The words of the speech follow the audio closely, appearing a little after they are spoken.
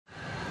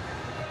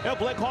Now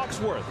Blake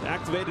Hawksworth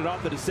activated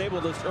off the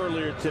disabled list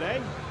earlier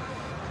today.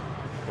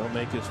 He'll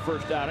make his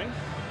first outing.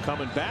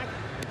 Coming back.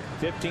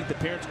 15th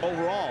appearance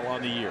overall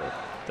on the year.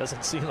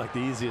 Doesn't seem like the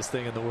easiest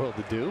thing in the world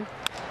to do.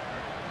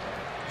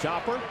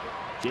 Chopper.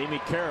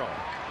 Jamie Carroll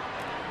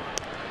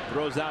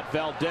throws out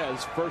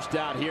Valdez. First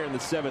out here in the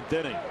 7th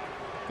inning.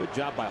 Good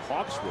job by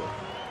Hawksworth.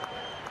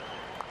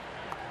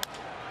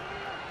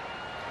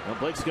 Well,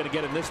 Blake's going to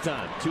get him this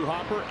time. Two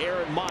hopper.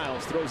 Aaron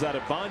Miles throws out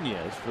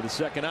Ibanez for the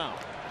second out.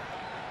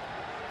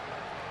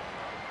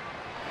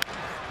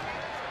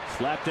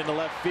 Slapped into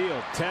left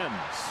field. Thames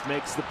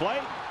makes the play.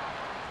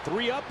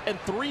 3 up and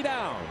 3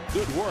 down.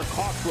 Good work.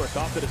 Hawksworth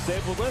off the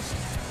disabled list.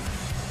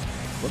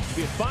 Looks to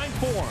be in fine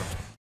form.